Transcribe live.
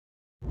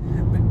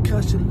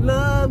Because you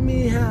love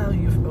me as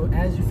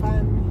you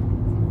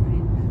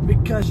find me.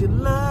 Because you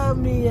love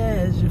me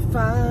as you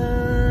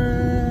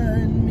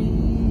find me.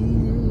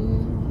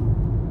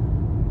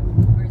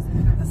 Where's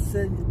it? I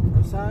said,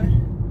 I'm sorry?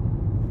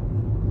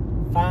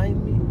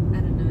 Find me?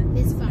 I don't know.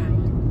 It's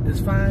fine. It's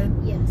fine?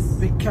 Yes.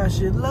 Because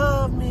you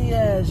love me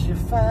as you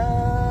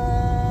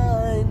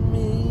find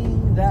me.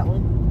 That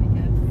one?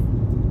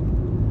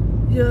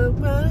 You're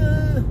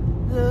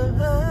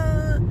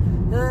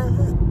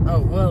oh,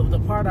 well, the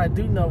part I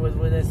do know is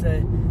when they say,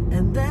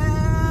 and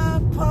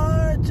that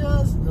part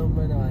just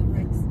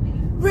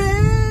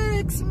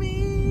wrecks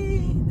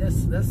me.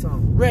 That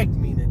song wrecked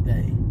me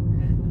today.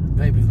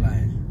 Baby's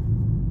like,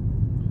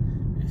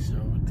 it sure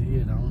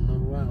did. I don't know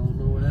why. I don't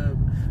know what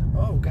happened.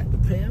 Oh, got the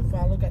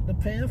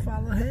pan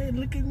follow. Hey,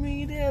 look at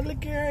me there.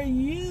 Look at her.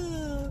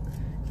 You.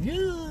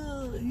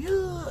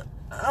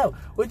 Oh,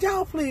 would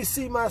y'all please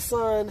see my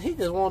son? He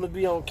just want to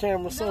be on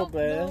camera so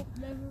bad.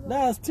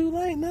 No, it's too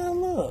late now.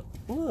 Look.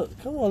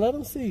 Come on, let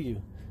him see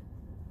you.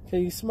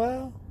 Can you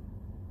smile?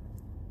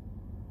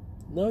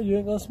 No, you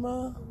ain't gonna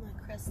smile? Oh, my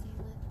crusty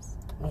lips.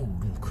 Oh,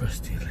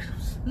 crusty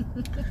lips.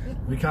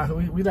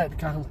 we like to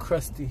call him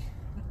Crusty.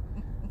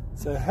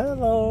 So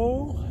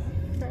hello.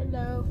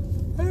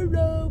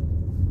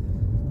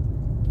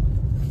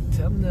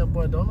 Tell him that,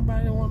 boy. Don't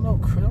nobody want no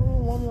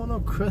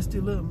crusty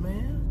little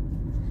man.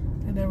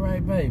 Ain't that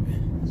right, baby?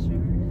 Sure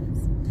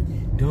is.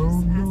 Don't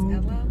Just know.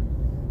 ask Ella.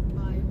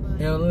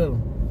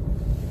 Hello.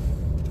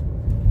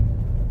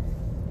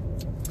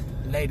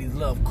 Ladies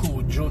love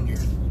Cool Junior.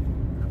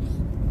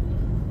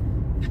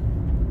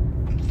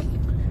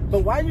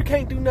 But why you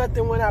can't do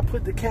nothing when I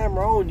put the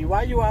camera on you?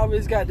 Why you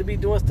always got to be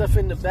doing stuff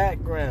in the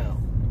background?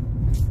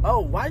 Oh,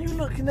 why you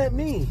looking at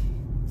me?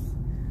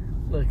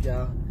 Look,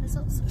 y'all.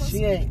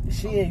 She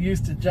ain't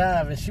used to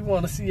driving. She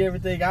want to see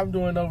everything I'm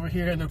doing over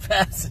here in the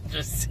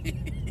passenger seat.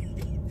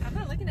 I'm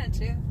not looking at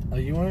you. Oh,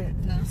 you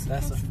weren't? No.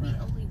 That's a friend.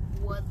 Only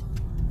one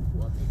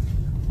woman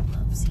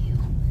loves you.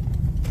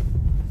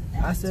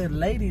 I said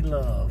lady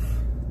love.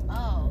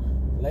 Oh.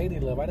 Lady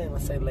love. I didn't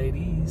say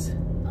ladies.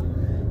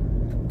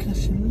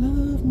 Cause you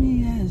love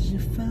me as you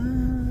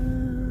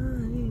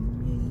find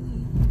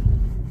me.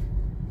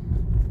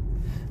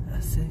 I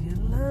said you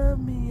love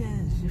me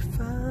as you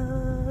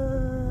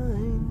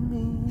find me.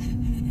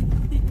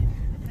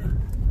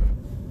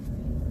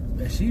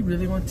 But she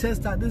really want to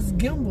test out this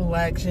gimbal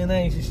action,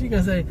 ain't she? She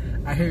gonna say,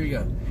 I hear you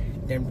go.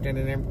 Not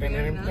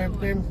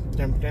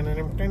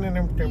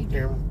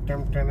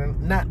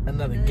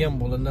another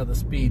gimbal, another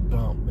speed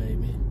bump,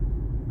 baby.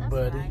 That's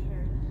Buddy. what I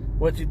heard.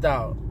 What you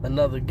thought?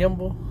 Another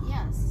gimbal?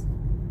 Yes.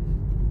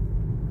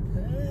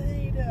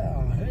 Hey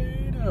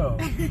now.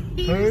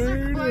 He's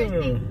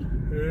recording.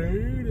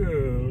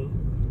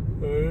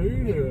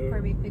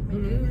 Kirby pick my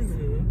nose.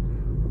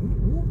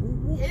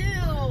 Ew.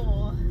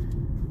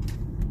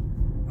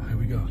 Oh, here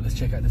we go. Let's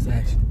check out this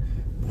action.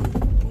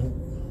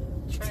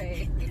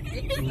 Trey.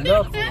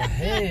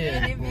 Knucklehead.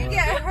 And if you boy.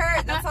 get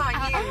hurt, that's on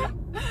you.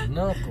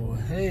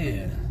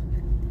 Knucklehead.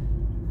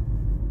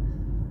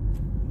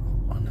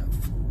 On that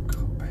full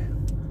go,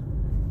 bam.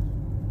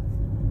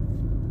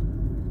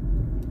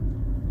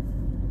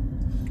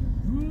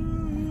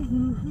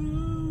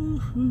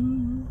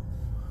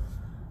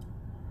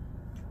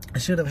 I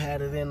should have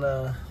had it in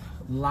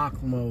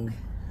lock mode.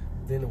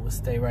 Then it would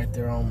stay right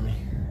there on me.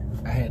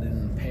 I had it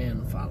in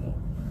pan follow.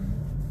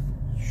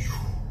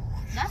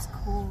 That's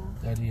cool.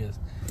 That is.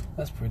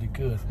 That's pretty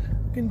good.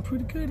 I'm getting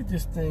pretty good at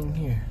this thing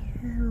here.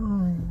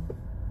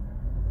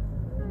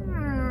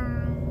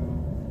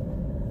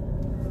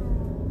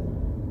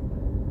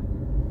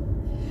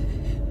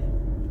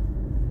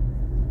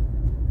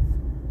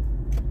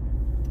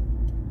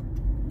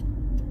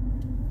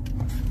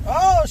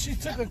 Oh, she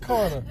took a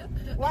corner.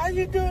 Why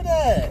you do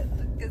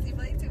that? Because you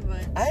play too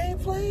much. I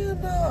ain't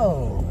playing,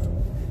 no.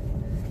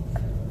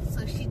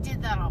 So she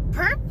did that on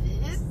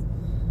purpose.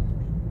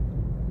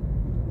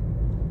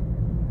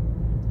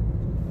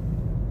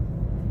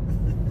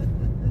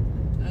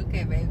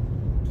 Okay, babe.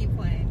 Keep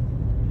playing.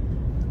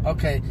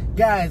 Okay,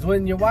 guys,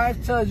 when your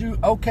wife tells you,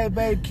 okay,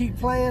 babe, keep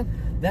playing,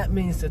 that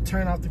means to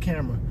turn off the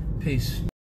camera. Peace.